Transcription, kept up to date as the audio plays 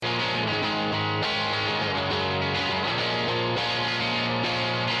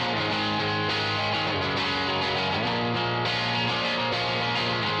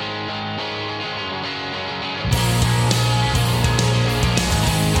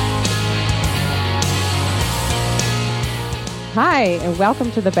Hi, and welcome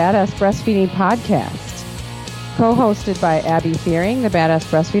to the Badass Breastfeeding Podcast, co-hosted by Abby Fearing, the Badass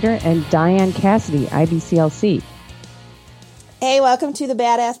Breastfeeder, and Diane Cassidy, IBCLC. Hey, welcome to the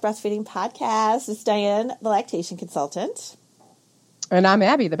Badass Breastfeeding Podcast. This is Diane, the lactation consultant. And I'm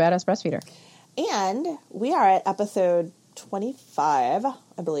Abby, the Badass Breastfeeder. And we are at episode 25,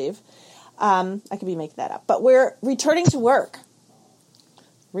 I believe. I could be making that up. But we're returning to work.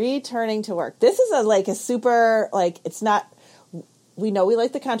 Returning to work. This is a super, it's not... We know we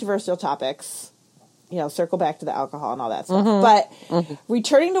like the controversial topics, circle back to the alcohol and all that stuff. Mm-hmm. But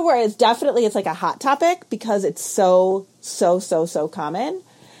returning to work is definitely, it's like a hot topic because it's so common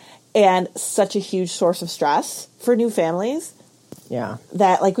and such a huge source of stress for new families. Yeah.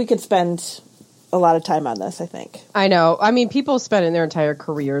 That, we could spend a lot of time on this, I think. I know. I mean, people spend their entire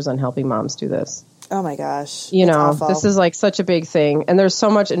careers on helping moms do this. Oh my gosh. This is such a big thing. And there's so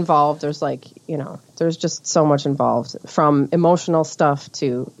much involved. There's there's just so much involved, from emotional stuff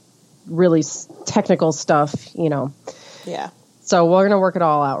to really technical stuff, Yeah. So we're going to work it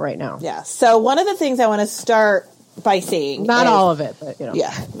all out right now. Yeah. So one of the things I want to start by saying. Not all of it, but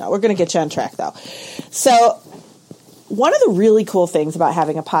Yeah. No, we're going to get you on track though. So one of the really cool things about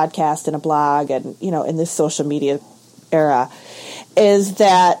having a podcast and a blog and, in this social media era is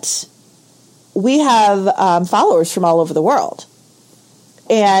that we have followers from all over the world.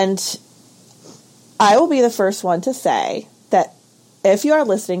 And I will be the first one to say that if you are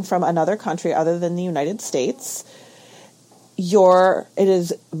listening from another country other than the United States, it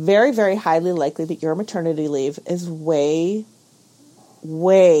is very, very highly likely that your maternity leave is way,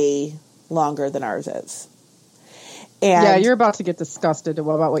 way longer than ours is. And, yeah, you're about to get disgusted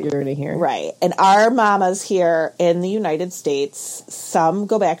about what you're going to hear. Right. And our mamas here in the United States, some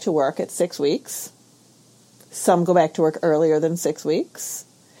go back to work at 6 weeks. Some go back to work earlier than 6 weeks.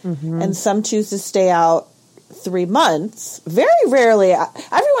 Mm-hmm. And some choose to stay out 3 months. Very rarely.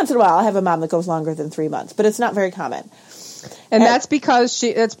 Every once in a while, I'll have a mom that goes longer than 3 months, but it's not very common. And that's because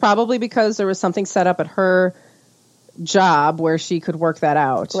it's probably because there was something set up at her job where she could work that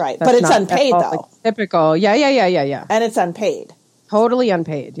out. Right. But it's unpaid though. Typical. Yeah. And it's unpaid. Totally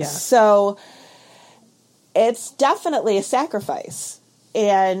unpaid. Yeah. So it's definitely a sacrifice.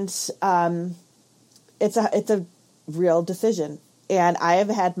 And it's a real decision. And I have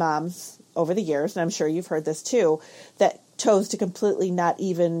had moms over the years, and I'm sure you've heard this too, that chose to completely not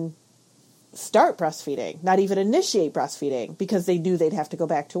even start breastfeeding, not even initiate breastfeeding, because they knew they'd have to go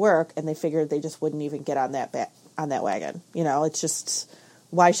back to work, and they figured they just wouldn't even get on that wagon. It's just,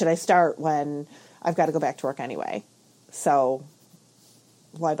 why should I start when I've got to go back to work anyway? So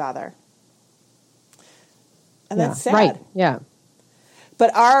why bother? And that's sad. Right. Yeah.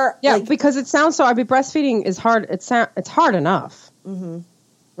 But because it sounds so. Breastfeeding is hard. It's hard enough. Mm-hmm.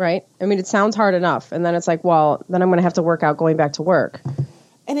 Right. I mean, it sounds hard enough, and then it's like, well, then I'm going to have to work out going back to work.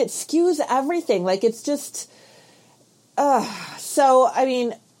 And it skews everything. It's just. So I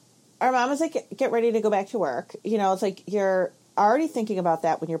mean, our mom is get ready to go back to work. It's like you're already thinking about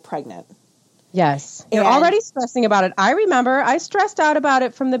that when you're pregnant. Yes. You're already stressing about it. I remember I stressed out about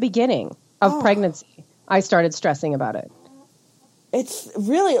it from the beginning of pregnancy. I started stressing about it. It's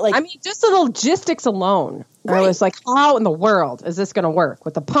really just the logistics alone. Right. I was like, how in the world is this going to work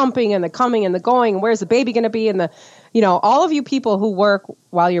with the pumping and the coming and the going? And where's the baby going to be? And all of you people who work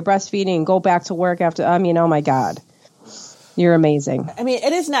while you're breastfeeding and go back to work after, oh my God. You're amazing. I mean,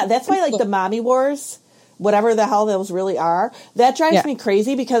 it is not. That's why, the mommy wars, whatever the hell those really are, that drives me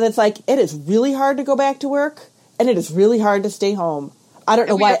crazy because it's it is really hard to go back to work and it is really hard to stay home. I don't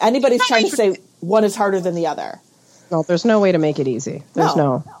know why anybody's trying to say one is harder than the other. No, there's no way to make it easy. There's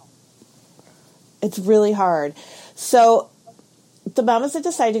no. It's really hard. So the mamas that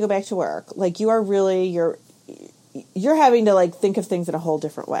decide to go back to work, you're having to think of things in a whole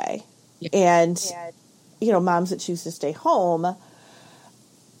different way. Yeah. And moms that choose to stay home,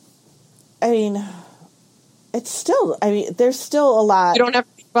 I mean, there's still a lot. You don't have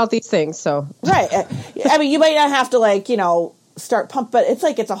to think about these things, so. Right. I mean, you might not have to, start pump, but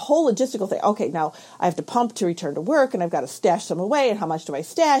it's a whole logistical thing. Okay, now I have to pump to return to work, and I've got to stash some away, and how much do I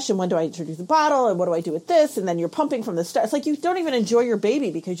stash, and when do I introduce the bottle, and what do I do with this, and then you're pumping from the start. It's you don't even enjoy your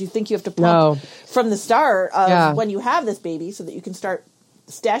baby because you think you have to pump from the start of when you have this baby so that you can start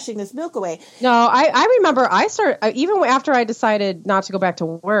stashing this milk away. No, I remember I started, even after I decided not to go back to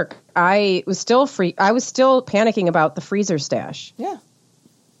work, I was still panicking about the freezer stash. Yeah.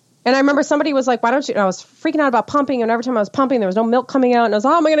 And I remember somebody was like, why don't you, and I was freaking out about pumping, and every time I was pumping, there was no milk coming out, and I was,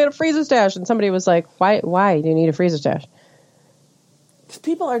 how am I going to get a freezer stash? And somebody was like, why do you need a freezer stash?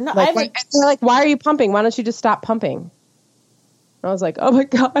 People are not. They're like, why are you pumping? Why don't you just stop pumping? And I was like, oh my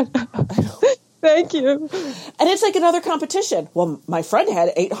God. Thank you. And it's like another competition. Well, my friend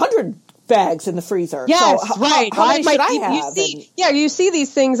had 800 bags in the freezer. Yes, so right. How many should I have? You see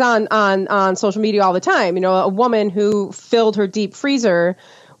these things on social media all the time. You know, a woman who filled her deep freezer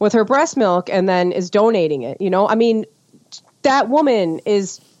with her breast milk and then is donating it. You know, I mean, that woman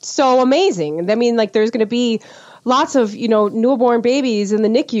is so amazing. I mean, like, there's going to be lots of, you know, newborn babies in the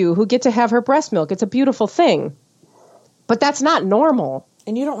NICU who get to have her breast milk. It's a beautiful thing. But that's not normal.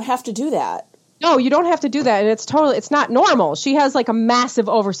 And you don't have to do that. No, you don't have to do that. And it's not normal. She has like a massive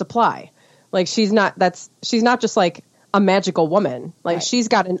oversupply. Like, she's not just like a magical woman. Like, right. She's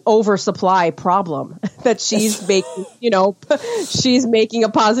got an oversupply problem that she's making, you know, she's making a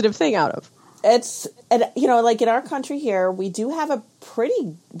positive thing out of. It's, and you know, like in our country here, we have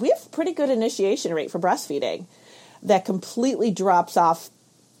pretty good initiation rate for breastfeeding that completely drops off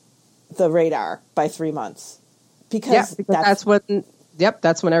the radar by 3 months. Because that's when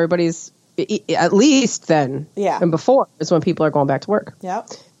everybody's, at least then. Yeah. And before is when people are going back to work. Yep.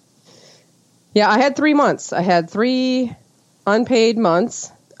 Yeah, I had 3 months. I had 3 unpaid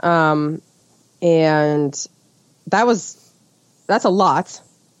months. And that's a lot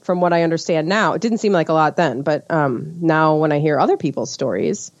from what I understand now. It didn't seem like a lot then, but now when I hear other people's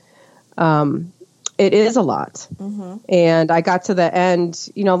stories, it is a lot. Mm-hmm. And I got to the end,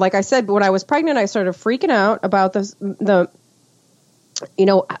 you know, like I said, when I was pregnant, I started freaking out about the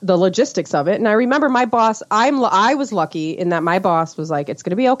logistics of it. And I remember my boss, I was lucky in that my boss was like, it's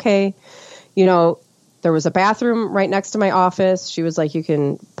going to be okay. You know, there was a bathroom right next to my office. She was like, you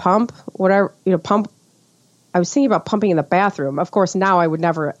can pump whatever, you know, pump. I was thinking about pumping in the bathroom. Of course, now I would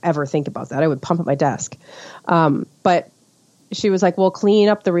never, ever think about that. I would pump at my desk. But she was like, well, clean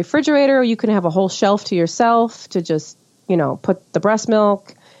up the refrigerator. You can have a whole shelf to yourself to just, you know, put the breast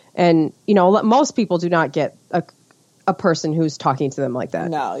milk. And, you know, most people do not get a person who's talking to them like that.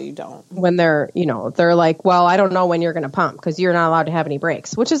 No, you don't. When they're, you know, they're like, well, I don't know when you're going to pump because you're not allowed to have any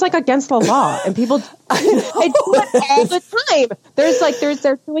breaks, which is like against the law. And people, they do it all the time.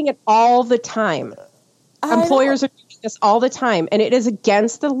 They're doing it all the time. Employers are doing this all the time, and it is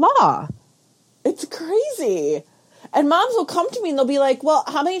against the law. It's crazy. And moms will come to me and they'll be like, well,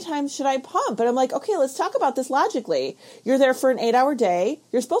 how many times should I pump? And I'm like, okay, let's talk about this logically. You're there for an 8-hour day.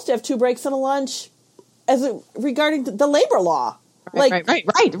 You're supposed to have 2 breaks and a lunch regarding the labor law. Right.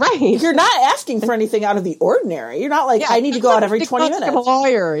 You're not asking for anything out of the ordinary. You're not like, I need to go out every 20 minutes. Like a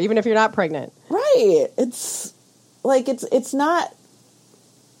lawyer, even if you're not pregnant. Right. It's like, it's not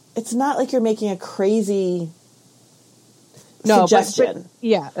like you're making a crazy suggestion.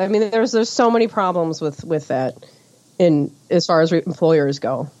 But I mean, there's so many problems with that as far as employers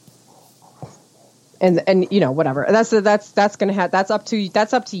go. And you know, whatever. That's going to have, that's up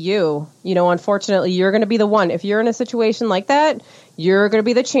to you. You know, unfortunately, you're going to be the one. If you're in a situation like that, you're going to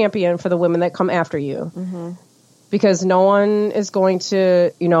be the champion for the women that come after you. Mm-hmm. Because no one is going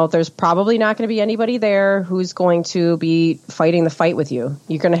to, you know, there's probably not going to be anybody there who's going to be fighting the fight with you.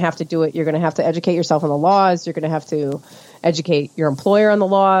 You're going to have to do it. You're going to have to educate yourself on the laws. You're going to have to educate your employer on the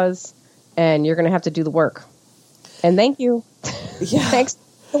laws. And you're going to have to do the work. And thank you. Yeah. Thanks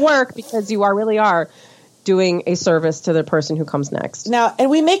for the work, because you really are doing a service to the person who comes next. Now, and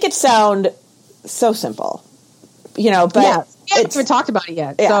we make it sound so simple, you know, but we haven't even talked about it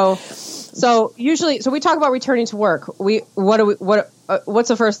yet. Yeah. So usually, we talk about returning to work. What's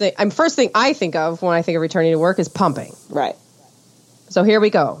the first thing? First thing I think of when I think of returning to work is pumping. Right. So here we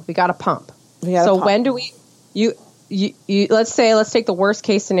go. We got to pump. When do we? Let's take the worst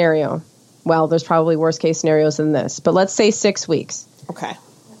case scenario. Well, there's probably worse case scenarios than this, but let's say 6 weeks. Okay.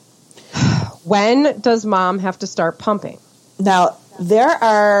 When does mom have to start pumping? Now, there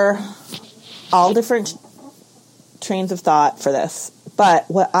are all different trains of thought for this, but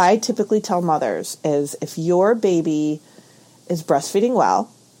what I typically tell mothers is if your baby is breastfeeding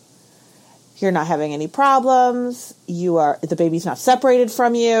well, you're not having any problems, the baby's not separated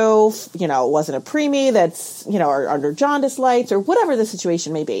from you, you know, it wasn't a preemie that's, you know, or under jaundice lights or whatever the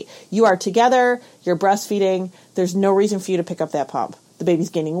situation may be. You are together, you're breastfeeding, there's no reason for you to pick up that pump. The baby's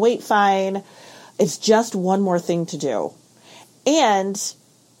gaining weight fine. It's just one more thing to do. And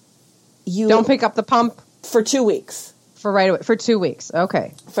you don't pick up the pump for 2 weeks. For 2 weeks.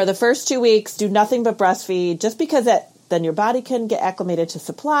 Okay. For the first 2 weeks, do nothing but breastfeed, just because then your body can get acclimated to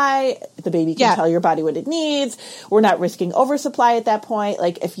supply. The baby can tell your body what it needs. We're not risking oversupply at that point.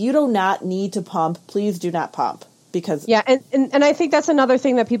 Like, if you do not need to pump, please do not pump. Because and I think that's another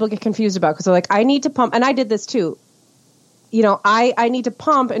thing that people get confused about, because they're like, I need to pump, and I did this too. You know, I need to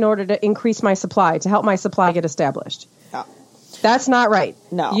pump in order to increase my supply, to help my supply get established. Yeah. That's not right.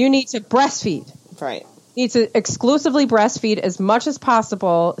 No. You need to breastfeed. Right. need to exclusively breastfeed as much as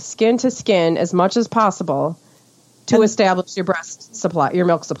possible, skin to skin as much as possible to establish your breast supply, your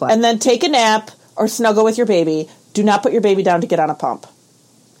milk supply. And then take a nap or snuggle with your baby. Do not put your baby down to get on a pump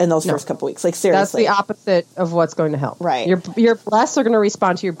in those first couple weeks. Like, seriously. That's the opposite of what's going to help. Right. Your breasts are going to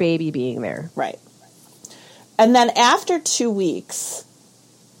respond to your baby being there. Right. And then after 2 weeks,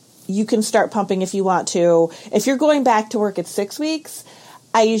 you can start pumping if you want to. If you're going back to work at 6 weeks,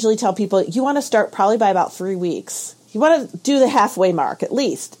 I usually tell people you want to start probably by about 3 weeks. You want to do the halfway mark at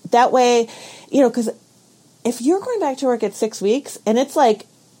least. That way, because if you're going back to work at 6 weeks and it's like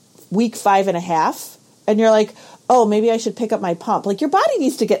week 5.5 and you're like, oh, maybe I should pick up my pump. Like, your body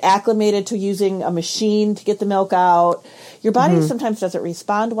needs to get acclimated to using a machine to get the milk out. Your body sometimes doesn't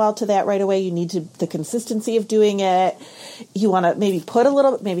respond well to that right away. You need the consistency of doing it. You want to maybe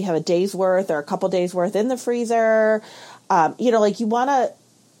maybe have a day's worth or a couple days worth in the freezer. You want to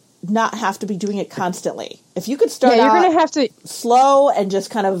not have to be doing it constantly. If you could start you're going to have to slow and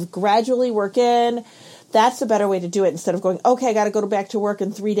just kind of gradually work in, that's a better way to do it instead of going, okay, I got to go back to work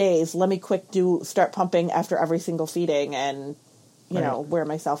in 3 days. Let me start pumping after every single feeding and, wear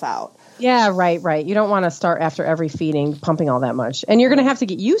myself out. Yeah, right. You don't want to start after every feeding pumping all that much. And you're going to have to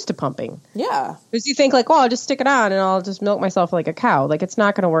get used to pumping. Yeah. Because you think I'll just stick it on and I'll just milk myself like a cow. Like, it's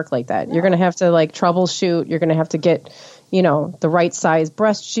not going to work like that. No. You're going to have to troubleshoot. You're going to have to get, the right size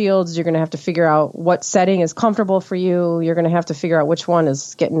breast shields. You're going to have to figure out what setting is comfortable for you. You're going to have to figure out which one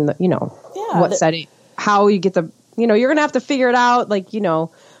is getting what setting, how you get you're going to have to figure it out,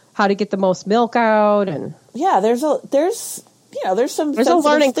 how to get the most milk out. And yeah, there's a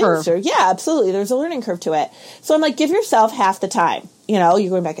learning curve. Yeah, absolutely. There's a learning curve to it. So I'm like, give yourself half the time. You're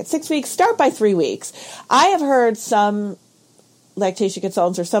going back at 6 weeks, start by 3 weeks. I have heard some lactation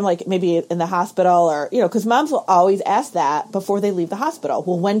consultants or some maybe in the hospital or, because moms will always ask that before they leave the hospital.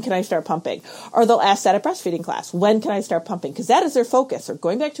 Well, when can I start pumping? Or they'll ask that at breastfeeding class. When can I start pumping? Because that is their focus. They're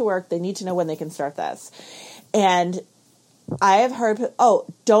going back to work. They need to know when they can start this. And I have heard,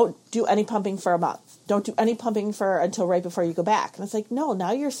 don't do any pumping for a month. Don't do any pumping until right before you go back. And it's like, no,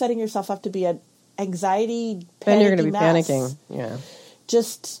 now you're setting yourself up to be an anxiety, then you're going to be mess. Panicking. Yeah.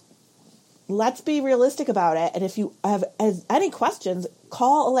 Just let's be realistic about it. And if you have any questions,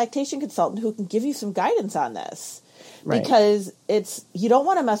 call a lactation consultant who can give you some guidance on this. Right. Because you don't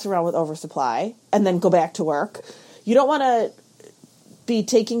want to mess around with oversupply and then go back to work. You don't want to be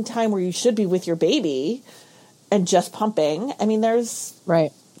taking time where you should be with your baby and just pumping. I mean,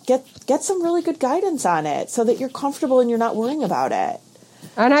 right. Get some really good guidance on it so that you're comfortable and you're not worrying about it.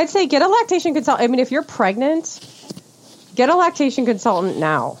 And I'd say get a lactation consultant. I mean, if you're pregnant, get a lactation consultant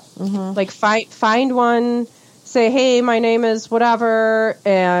now. Mm-hmm. Find one. Say, hey, my name is whatever,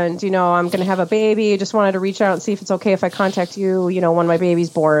 and I'm going to have a baby. I just wanted to reach out and see if it's okay if I contact you. When my baby's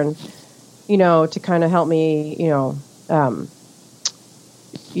born. To kind of help me.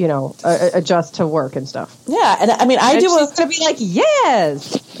 Adjust to work and stuff. Yeah, and I mean, she's gonna be like,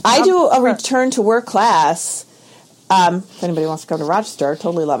 yes. I do a return to work class. If anybody wants to come to Rochester,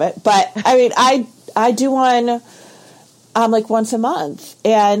 totally love it. But I mean, I do one once a month,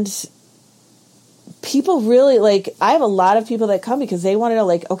 and people really I have a lot of people that come because they want to know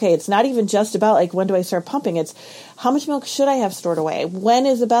okay, it's not even just about when do I start pumping? It's how much milk should I have stored away? When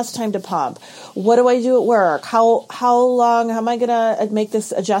is the best time to pump? What do I do at work? How long am I gonna make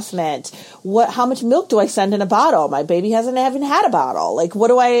this adjustment? How much milk do I send in a bottle? My baby hasn't even had a bottle.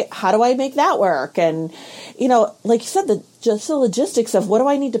 How do I make that work? And like you said, just the logistics of what do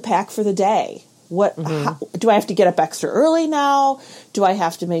I need to pack for the day? Do I have to get up extra early now? Do I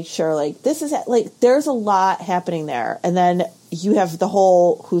have to make sure this is there's a lot happening there. And then you have the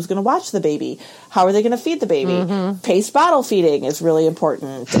whole, who's going to watch the baby? How are they going to feed the baby? Mm-hmm. Paced bottle feeding is really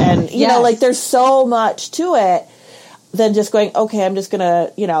important. And, there's so much to it than just going, okay, I'm just going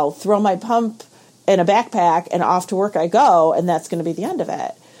to, throw my pump in a backpack and off to work I go. And that's going to be the end of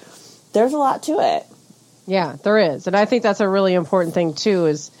it. There's a lot to it. Yeah, there is. And I think that's a really important thing too,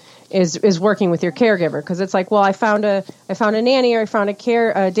 is working with your caregiver, because it's well, I found a nanny, or I found a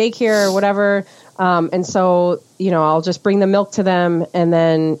daycare or whatever, and so I'll just bring the milk to them and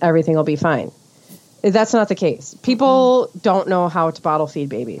then everything will be fine. That's not the case. People don't know how to bottle feed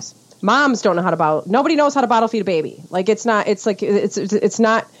babies. Moms don't know how to bottle. Nobody knows how to bottle feed a baby. It's not.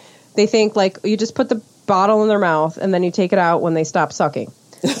 They think you just put the bottle in their mouth and then you take it out when they stop sucking.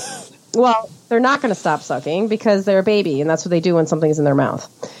 Well, they're not going to stop sucking because they're a baby, and that's what they do when something's in their mouth.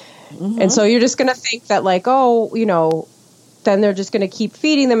 Mm-hmm. And so you're just going to think that then they're just going to keep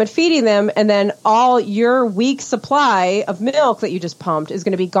feeding them, and then all your week's supply of milk that you just pumped is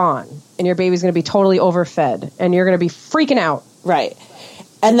going to be gone, and your baby's going to be totally overfed, and you're going to be freaking out. Right.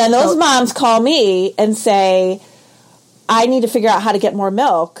 And then those moms call me and say, I need to figure out how to get more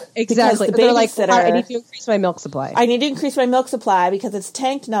milk. Exactly. The They're like, I need to increase my milk supply. I need to increase my milk supply because it's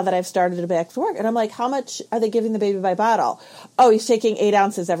tanked now that I've started to back to work. And I'm like, how much are they giving the baby by bottle? Oh, he's taking 8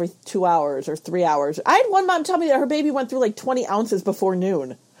 ounces every 2 hours or 3 hours. I had one mom tell me that her baby went through like 20 ounces before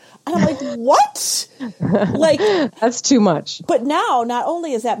noon. And I'm like, what? Like, that's too much. But now, not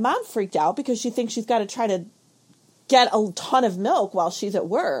only is that mom freaked out because she thinks she's got to try to get a ton of milk while she's at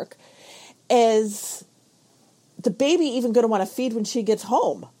work, is the baby even going to want to feed when she gets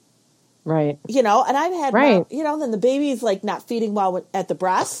home? Right. You know, and I've had, then the baby's like not feeding well at the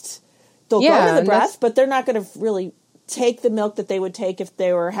breast. They'll go to the breast, but they're not going to really take the milk that they would take if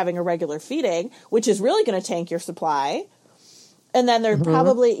they were having a regular feeding, which is really going to tank your supply. And then there's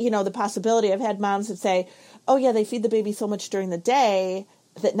probably, the possibility, I've had moms that say, oh yeah, they feed the baby so much during the day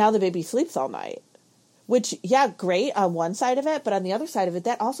that now the baby sleeps all night. Which, great on one side of it, but on the other side of it,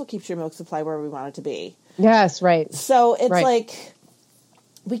 that also keeps your milk supply where we want it to be. Yes, right. So it's like,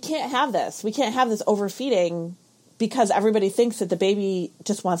 we can't have this. We can't have this overfeeding because everybody thinks that the baby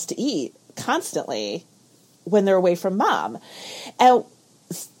just wants to eat constantly when they're away from mom. And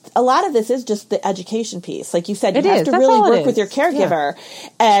a lot of this is just the education piece. Like you said, you have to really work with your caregiver. Yeah.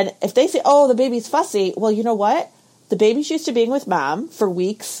 And if they say, oh, the baby's fussy, well, you know what? The baby's used to being with mom for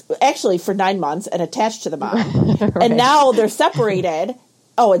weeks, actually for 9 months, and attached to the mom. Right. And now they're separated.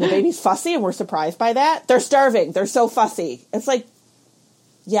 Oh, and the baby's fussy, and we're surprised by that? They're starving. They're so fussy. It's like,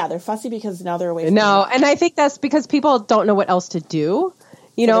 yeah, they're fussy because now they're away from mom. And I think that's because people don't know what else to do.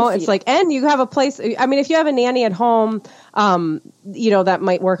 It's like, and you have a place. I mean, if you have a nanny at home, that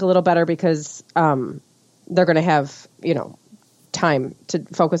might work a little better because they're going to have, time to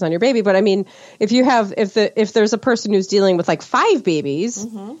focus on your baby. But I mean, if there's a person who's dealing with like 5 babies,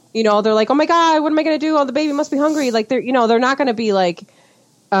 they're like, oh my God, what am I going to do? Oh, the baby must be hungry. Like they're not going to be like,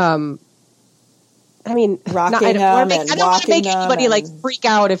 I mean, I don't want to make anybody like freak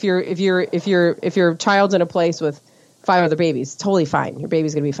out if your child's in a place with 5 other babies. Totally fine. Your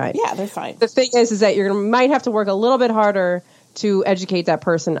baby's going to be fine. Yeah, they're fine. The thing is that might have to work a little bit harder to educate that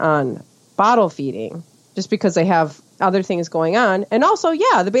person on bottle feeding just because they have other things going on. And also,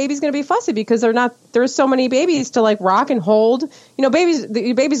 the baby's going to be fussy because there's so many babies to like rock and hold. The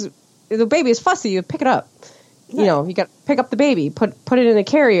baby is fussy. You pick it up. Right. You got to pick up the baby, put it in a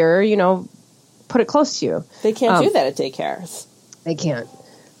carrier, put it close to you. They can't do that at daycares. They can't.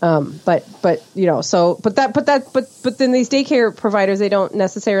 But then these daycare providers, they don't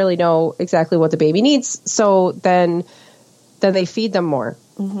necessarily know exactly what the baby needs. So then they feed them more.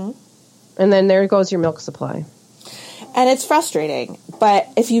 Mm-hmm. And then there goes your milk supply. And it's frustrating. But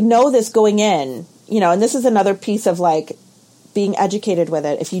if you know this going in, and this is another piece of like being educated with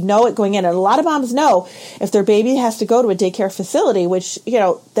it. If you know it going in, and a lot of moms know if their baby has to go to a daycare facility, which,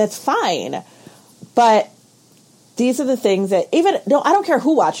 that's fine. But these are the things that I don't care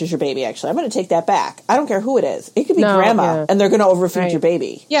who watches your baby, actually. I'm going to take that back. I don't care who it is. It could be grandma, and they're going to overfeed your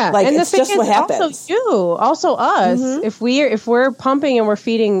baby. Yeah. Like, and it's just what happens. Also you, also us. Mm-hmm. If we're pumping and we're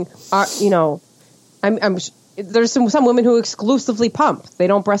feeding, there's some women who exclusively pump. They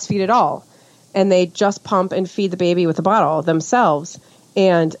don't breastfeed at all. And they just pump and feed the baby with a bottle themselves.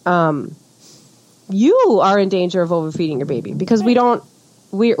 And you are in danger of overfeeding your baby because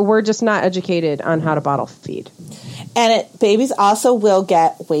we're just not educated on how to bottle feed. And babies also will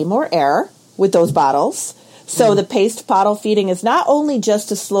get way more air with those bottles. So the paced bottle feeding is not only just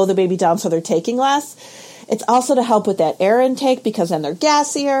to slow the baby down so they're taking less, it's also to help with that air intake because then they're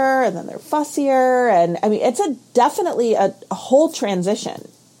gassier and then they're fussier. And I mean, it's definitely a whole transition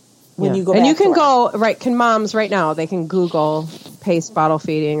when you go back and you can to go, can moms right now, they can Google paced bottle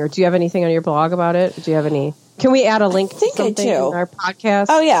feeding, or do you have anything on your blog about it? Do you have any? Can we add a link to something in our podcast?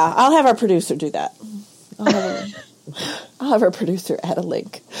 Oh, yeah. I'll have our producer do that. I'll have our producer add a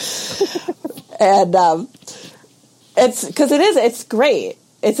link. And it's great.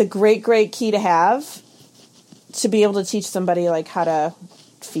 It's a great key to have to be able to teach somebody like how to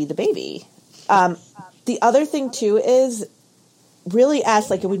feed the baby. The other thing too is really ask,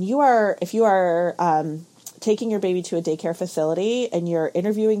 like if you are taking your baby to a daycare facility and you're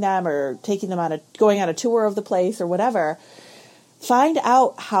interviewing them or taking them going on a tour of the place or whatever, find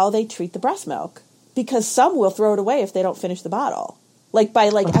out how they treat the breast milk, because some will throw it away if they don't finish the bottle. Like by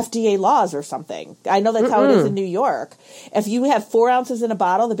FDA laws or something. I know that's how it is in New York. If you have 4 ounces in a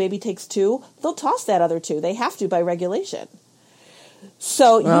bottle, the baby takes 2, they'll toss that other 2. They have to by regulation.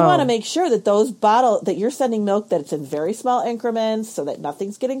 So you want to make sure that those that you're sending milk, that it's in very small increments so that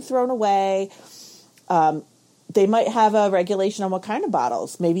nothing's getting thrown away. they might have a regulation on what kind of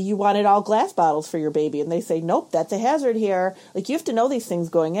bottles. Maybe you wanted all glass bottles for your baby, and they say, nope, that's a hazard here. Like, you have to know these things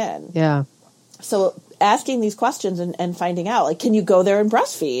going in. Yeah. So asking these questions and finding out, like, can you go there and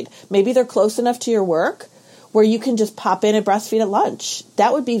breastfeed? Maybe they're close enough to your work where you can just pop in and breastfeed at lunch.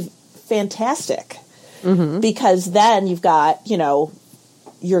 That would be fantastic. Because then you've got,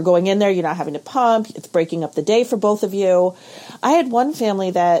 you're going in there, you're not having to pump, it's breaking up the day for both of you. I had one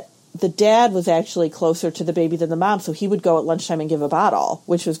family that the dad was actually closer to the baby than the mom, so he would go at lunchtime and give a bottle,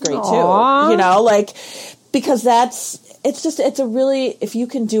 which was great too. Because it's a really, if you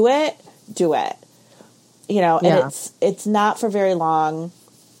can do it, do it. And it's not for very long.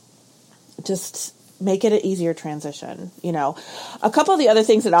 Just make it an easier transition. A couple of the other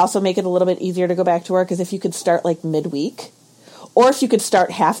things that also make it a little bit easier to go back to work is if you could start like midweek, or if you could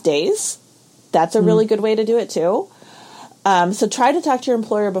start half days. That's a really good way to do it too. So try to talk to your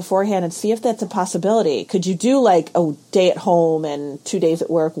employer beforehand and see if that's a possibility. Could you do like a day at home and 2 days at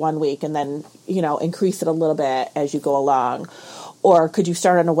work 1 week, and then, increase it a little bit as you go along? Or could you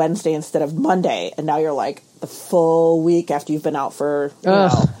start on a Wednesday instead of Monday, and now you're like the full week after you've been out for,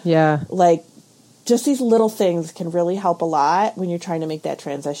 like, just these little things can really help a lot when you're trying to make that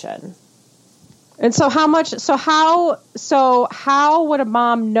transition. And so how would a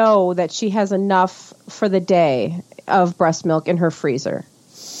mom know that she has enough for the day of breast milk in her freezer?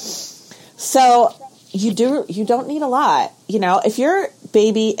 So you don't need a lot. If your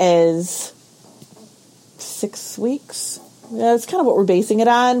baby is 6 weeks, that's kind of what we're basing it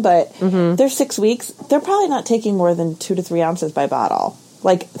on, but they're 6 weeks, they're probably not taking more than 2 to 3 ounces by bottle.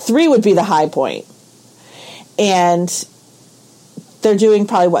 Like 3 would be the high point. And they're doing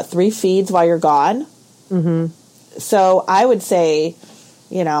probably 3 feeds while you're gone. So I would say,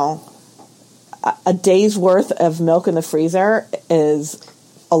 a day's worth of milk in the freezer is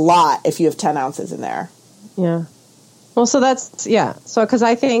a lot if you have 10 ounces in there. Yeah. Well, so So, because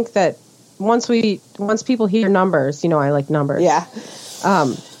I think that once people hear numbers, I like numbers. Yeah.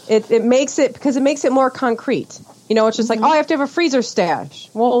 It makes it more concrete. It's just like, oh, I have to have a freezer stash.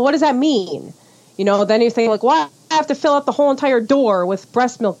 Well, what does that mean? Then you think like, well, I have to fill out the whole entire door with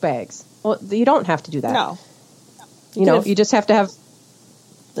breast milk bags. Well, you don't have to do that. No. You just have to have.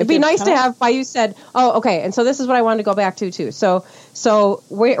 It'd be nice to have. Why you said, oh, okay. And so this is what I wanted to go back to too. So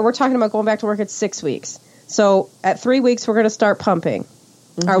we're talking about going back to work at 6 weeks. So at 3 weeks, we're going to start pumping.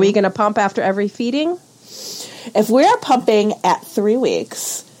 Are we going to pump after every feeding? If we are pumping at 3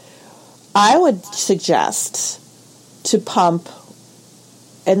 weeks, I would suggest to pump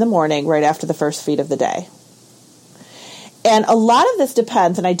in the morning right after the first feed of the day. And a lot of this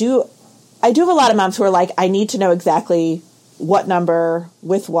depends, and I do have a lot of moms who are like, I need to know exactly what number,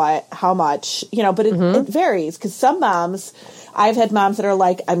 with what, how much, but it varies, because some moms, I've had moms that are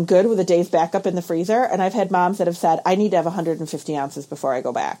like, I'm good with a day's backup in the freezer, and I've had moms that have said, I need to have 150 ounces before I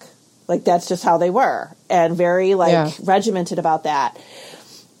go back. Like, that's just how they were, and very, regimented about that.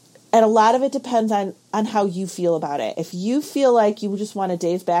 And a lot of it depends on how you feel about it. If you feel like you just want a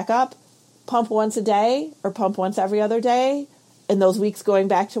day's backup, pump once a day or pump once every other day in those weeks going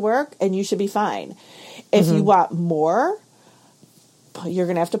back to work, and you should be fine. If you want more, you're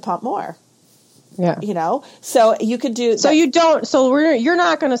going to have to pump more. Yeah. So you could do. So you don't. So you're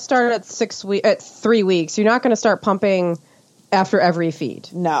not going to start at 3 weeks. You're not going to start pumping after every feed.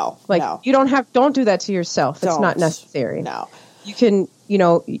 No. You don't do that to yourself. It's not necessary. No. You can.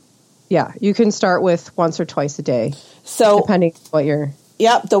 You can start with once or twice a day. So depending on what you're.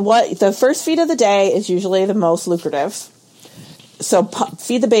 Yep. The first feed of the day is usually the most lucrative. So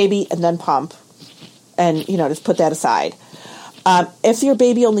feed the baby and then pump, and just put that aside. If your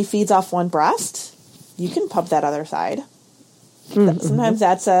baby only feeds off one breast, you can pump that other side. Sometimes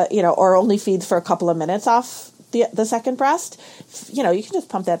that's or only feeds for a couple of minutes off the second breast. You can just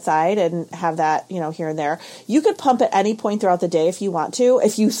pump that side and have that, here and there. You could pump at any point throughout the day if you want to.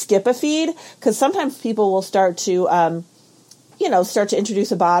 If you skip a feed, because sometimes people will start to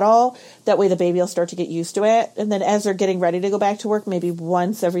introduce a bottle. That way the baby will start to get used to it. And then as they're getting ready to go back to work, maybe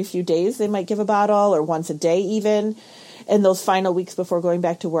once every few days, they might give a bottle, or once a day even, in those final weeks before going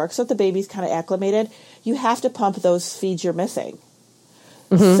back to work. So if the baby's kind of acclimated, you have to pump those feeds you're missing.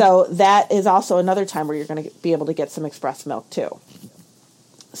 So that is also another time where you're going to be able to get some express milk too.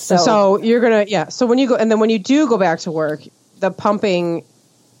 So you're going to, so when you go, and then when you do go back to work, the pumping,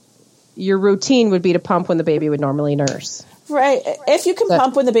 your routine would be to pump when the baby would normally nurse. Right. If you can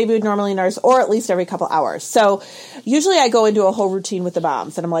pump when the baby would normally nurse, or at least every couple hours. So usually I go into a whole routine with the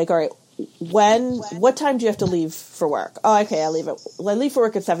moms, and I'm like, all right, what time do you have to leave for work? Oh, okay, I leave for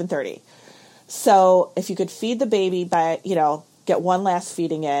work at 7:30. So if you could feed the baby by, get one last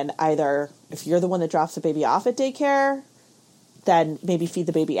feeding in. Either if you're the one that drops the baby off at daycare, then maybe feed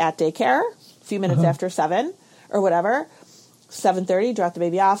the baby at daycare a few minutes after 7 or whatever. 7:30, drop the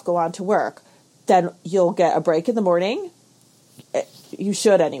baby off, go on to work. Then you'll get a break in the morning. You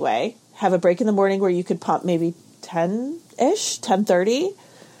should anyway. Have a break in the morning where you could pump maybe 10-ish, 10:30,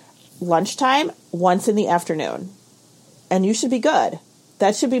 lunchtime, once in the afternoon. And you should be good.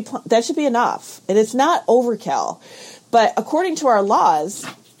 That should be enough. And it's not overkill. But according to our laws,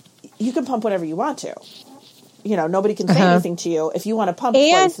 you can pump whenever you want to. You know, nobody can say anything to you if you want to pump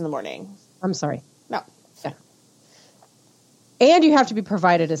twice in the morning. I'm sorry. No. Yeah. And you have to be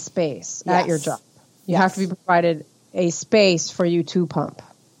provided a space at your job. You have to be provided a space for you to pump.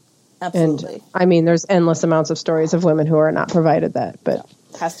 Absolutely. And, I mean, there's endless amounts of stories of women who are not provided that. But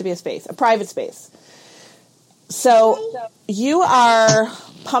it has to be a space, a private space. So you are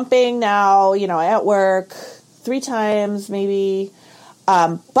pumping now, you know, at work 3 times maybe.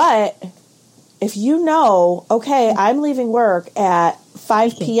 But if you know, okay, I'm leaving work at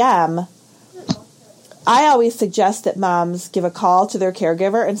 5 p.m., I always suggest that moms give a call to their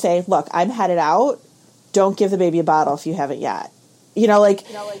caregiver and say, look, I'm headed out. Don't give the baby a bottle if you haven't yet. You know, like,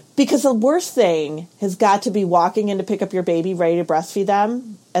 because the worst thing has got to be walking in to pick up your baby ready to breastfeed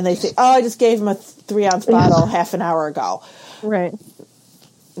them. And they say, oh, I just gave him a 3-ounce bottle half an hour ago. Right.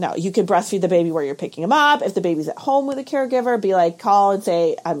 No, you can breastfeed the baby where you're picking him up. If the baby's at home with a caregiver, be like, call and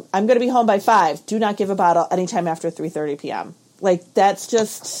say, I'm going to be home by 5. Do not give a bottle anytime after 3:30 p.m. Like, that's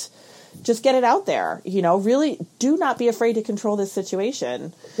just get it out there. You know, really do not be afraid to control this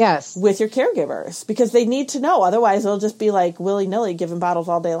situation. Yes. With your caregivers, because they need to know. Otherwise, it'll just be like willy-nilly giving bottles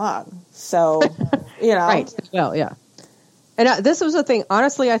all day long. So, you know. Right. Well, yeah. And this was the thing.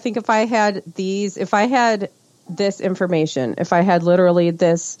 Honestly, I think if I had this information, if I had literally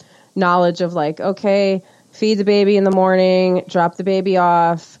this knowledge of like, okay, feed the baby in the morning, drop the baby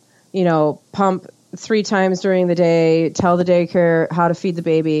off, you know, pump 3 times during the day, tell the daycare how to feed the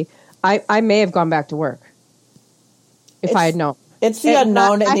baby, I may have gone back to work if I had known. It's the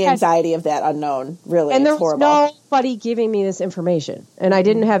unknown and the anxiety of that unknown, really. And there was nobody giving me this information. And I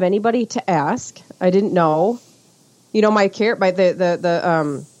didn't have anybody to ask. I didn't know. You know, my job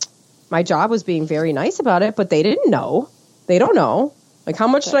was being very nice about it, but they didn't know. They don't know. Like, how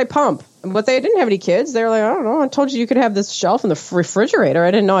much did I pump? But they didn't have any kids. They were like, I don't know. I told you could have this shelf in the refrigerator.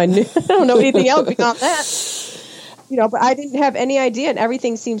 I didn't know. I don't know anything else beyond that. You know, but I didn't have any idea, and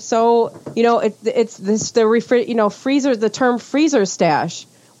everything seems so. You know, it's this freezer. The term freezer stash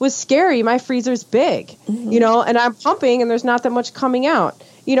was scary. My freezer's big. You know, and I'm pumping, and there's not that much coming out.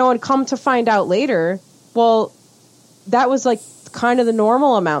 You know, and come to find out later, well, that was like kind of the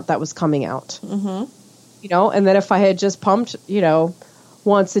normal amount that was coming out. You know, and then if I had just pumped, you know,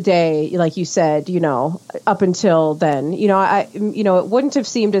 once a day, like you said, you know, up until then, you know, it wouldn't have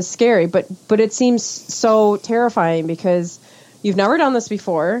seemed as scary, but it seems so terrifying because you've never done this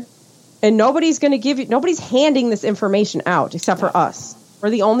before, and nobody's handing this information out except for us.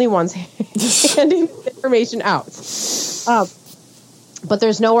 We're the only ones handing this information out. But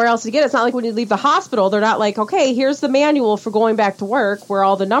there's nowhere else to get it. It's not like when you leave the hospital, they're not like, okay, here's the manual for going back to work where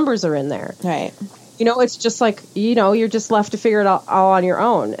all the numbers are in there. Right. You know, it's just like, you know, you're just left to figure it all on your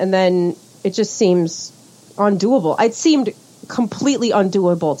own. And then it just seems undoable. It seemed completely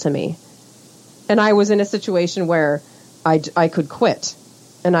undoable to me. And I was in a situation where I could quit.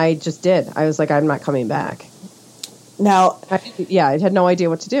 And I just did. I was like, I'm not coming back. Now, I had no idea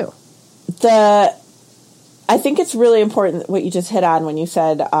what to do. I think it's really important what you just hit on when you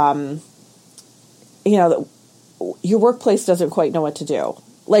said, you know, that your workplace doesn't quite know what to do.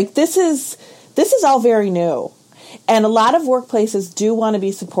 Like, this is all very new. And a lot of workplaces do want to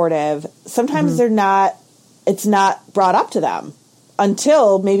be supportive. Sometimes it's not brought up to them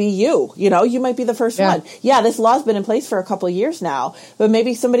until maybe you know, you might be the first one. Yeah, this law's been in place for a couple of years now, but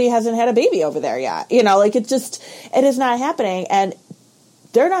maybe somebody hasn't had a baby over there yet. You know, like it is not happening. And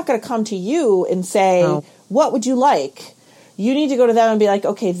they're not going to come to you and say, what would you like? You need to go to them and be like,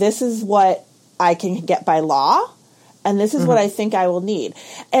 okay, this is what I can get by law. And this is what I think I will need.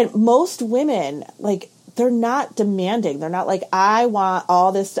 And most women, like, they're not demanding. They're not like, I want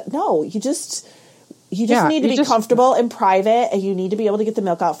all this stuff. No, you just need to be comfortable and private, and you need to be able to get the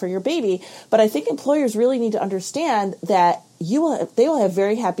milk out for your baby. But I think employers really need to understand that they will have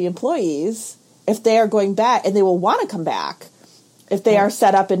very happy employees if they are going back, and they will want to come back if they are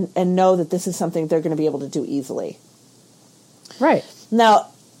set up and know that this is something they're going to be able to do easily. Right. Now,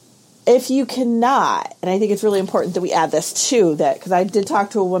 if you cannot, and I think it's really important that we add this too, that because I did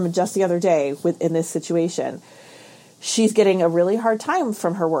talk to a woman just the other day in this situation, she's getting a really hard time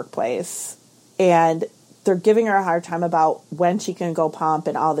from her workplace, and they're giving her a hard time about when she can go pump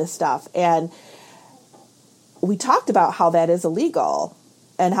and all this stuff. And we talked about how that is illegal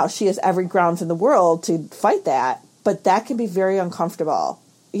and how she has every grounds in the world to fight that, but that can be very uncomfortable.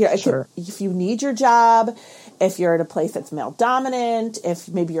 Sure. If you need your job, if you're in a place that's male dominant, if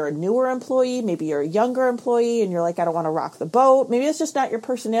maybe you're a newer employee, maybe you're a younger employee and you're like, I don't want to rock the boat. Maybe it's just not your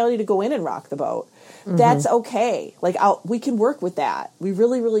personality to go in and rock the boat. Mm-hmm. That's okay. Like, we can work with that. We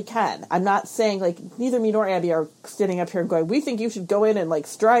really, really can. I'm not saying, like, neither me nor Abby are standing up here and going, we think you should go in and, like,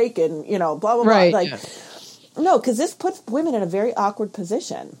 strike and, blah, blah, blah. Right. Like, no, because this puts women in a very awkward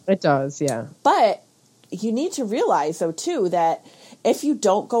position. It does, yeah. But you need to realize, though, too, that if you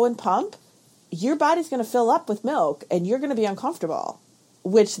don't go and pump, your body's going to fill up with milk and you're going to be uncomfortable,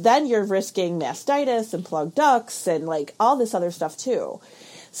 which then you're risking mastitis and plugged ducts and, like, all this other stuff, too.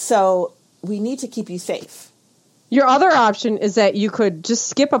 So we need to keep you safe. Your other option is that you could just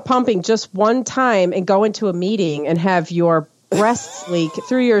skip a pumping just one time and go into a meeting and have your breasts leak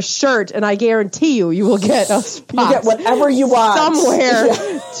through your shirt, and I guarantee you will get a spot. You get whatever you want.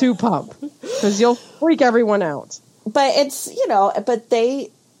 Somewhere to pump. Because you'll freak everyone out. But it's, but they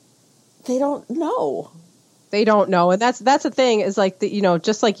don't know. They don't know. And that's the thing is like,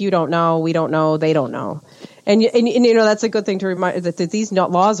 just like you don't know, we don't know, they don't know. And that's a good thing to remind that these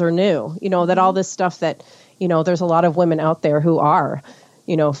laws are new, that all this stuff that, there's a lot of women out there who are,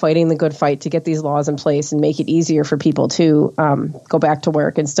 fighting the good fight to get these laws in place and make it easier for people to go back to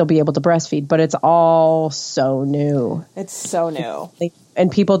work and still be able to breastfeed. But it's all so new. It's so new.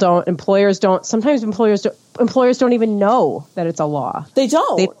 And employers don't even know that it's a law. They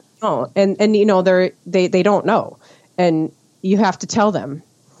don't. They don't. And they don't know. And you have to tell them.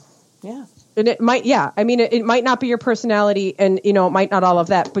 Yeah. And it might not be your personality and, it might not all of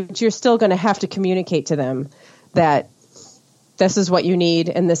that, but you're still going to have to communicate to them that this is what you need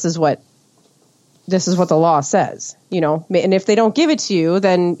and this is what the law says, and if they don't give it to you,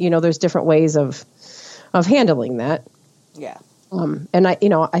 then, there's different ways of handling that. Yeah. And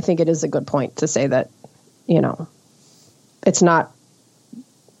I think it is a good point to say that, it's not,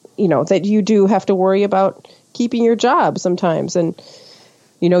 that you do have to worry about keeping your job sometimes. And,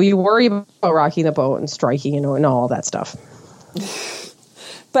 you worry about rocking the boat and striking, and all that stuff.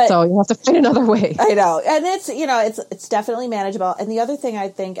 But so you have to find another way. I know. And it's, it's definitely manageable. And the other thing I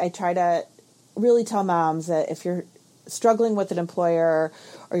think I try to really tell moms that if you're struggling with an employer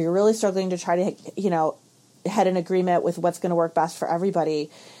or you're really struggling to try to, head an agreement with what's going to work best for everybody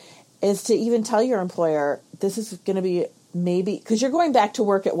is to even tell your employer, this is going to be maybe, because you're going back to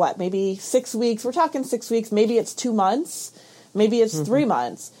work at what? Maybe 6 weeks. We're talking 6 weeks. Maybe it's 2 months. Maybe it's 3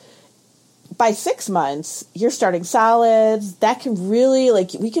 months. By 6 months, you're starting solids. That can really,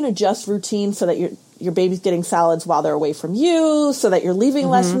 we can adjust routine so that your baby's getting solids while they're away from you, so that you're leaving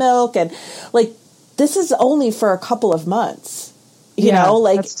less milk. And, this is only for a couple of months. You know,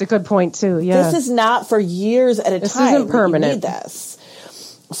 that's a good point, too. Yeah. This is not for years at a time. This isn't permanent. You need this.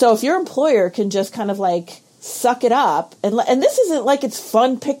 So if your employer can just kind of, suck it up, and this isn't like it's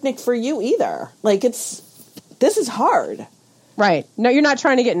fun picnic for you either. This is hard. Right. No, you're not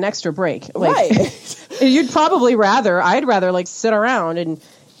trying to get an extra break. Right. I'd rather sit around and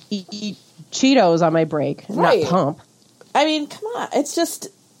eat Cheetos on my break, not pump. I mean, come on.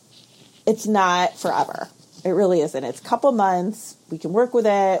 It's not forever. It really isn't. It's a couple months. We can work with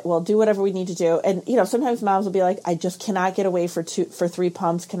it. We'll do whatever we need to do. And, sometimes moms will be like, I just cannot get away for 3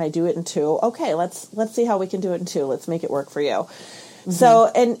 pumps. Can I do it in 2? Okay, let's see how we can do it in 2. Let's make it work for you. Mm-hmm.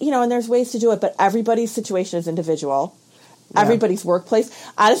 So, and there's ways to do it, but everybody's situation is individual. Yeah. Everybody's workplace.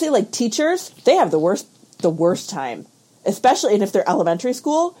 Honestly, teachers, they have the worst time, especially if they're elementary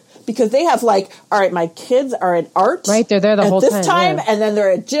school, because they have all right, my kids are in art. Right, they're there the whole time. At this time, yeah. And then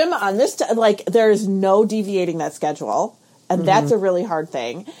they're at gym on this time. There's no deviating that schedule. And that's a really hard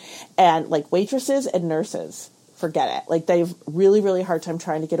thing. And waitresses and nurses, forget it. They've really, really hard time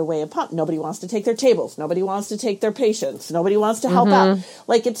trying to get away and pump. Nobody wants to take their tables. Nobody wants to take their patients. Nobody wants to help out.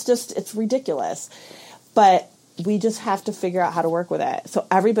 It's ridiculous. But we just have to figure out how to work with it. So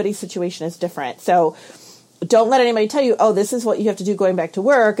everybody's situation is different. So don't let anybody tell you, oh, this is what you have to do going back to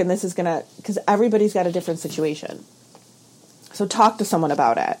work, and this is because everybody's got a different situation. So talk to someone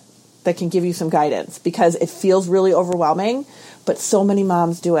about it that can give you some guidance, because it feels really overwhelming, but so many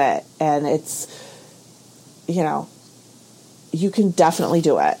moms do it, and it's, you can definitely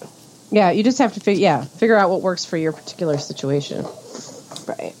do it. Yeah, you just have to figure out what works for your particular situation.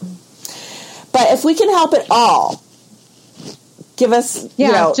 Right. But if we can help at all, give us,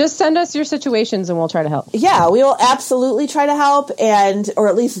 just send us your situations and we'll try to help. Yeah, we will absolutely try to help, or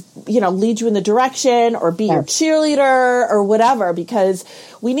at least, lead you in the direction or be your cheerleader or whatever, because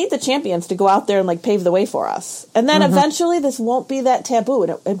we need the champions to go out there and like pave the way for us. And then eventually this won't be that taboo,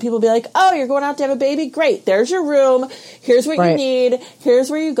 and people will be like, oh, you're going out to have a baby? Great. There's your room. Here's what you need. Here's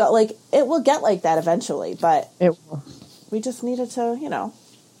where you go. Like, it will get like that eventually, but we just needed to,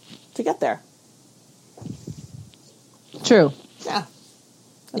 to get there. True. Yeah.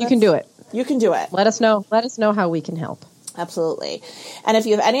 You can do it. You can do it. Let us know. Let us know how we can help. Absolutely. And if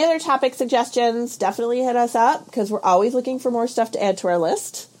you have any other topic suggestions, definitely hit us up, because we're always looking for more stuff to add to our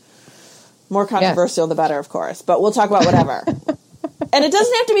list. More controversial, the better, of course. But we'll talk about whatever. And it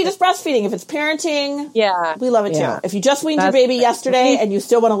doesn't have to be just breastfeeding. If it's parenting, we love it too. If you just weaned your baby yesterday and you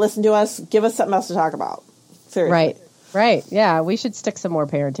still want to listen to us, give us something else to talk about. Seriously. Right. Yeah, we should stick some more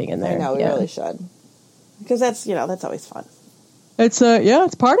parenting in there. I know, we really should. Because that's always fun. It's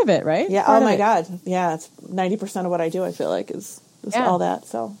it's part of it, right? Yeah. Oh my God. Yeah. It's 90% of what I do. I feel like is all that.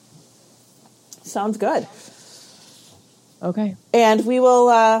 So sounds good. Okay. And we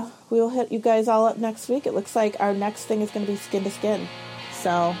will hit you guys all up next week. It looks like our next thing is going to be skin to skin.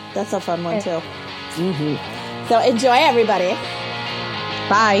 So that's a fun one too. So enjoy, everybody.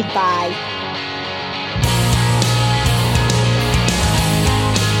 Bye. Bye.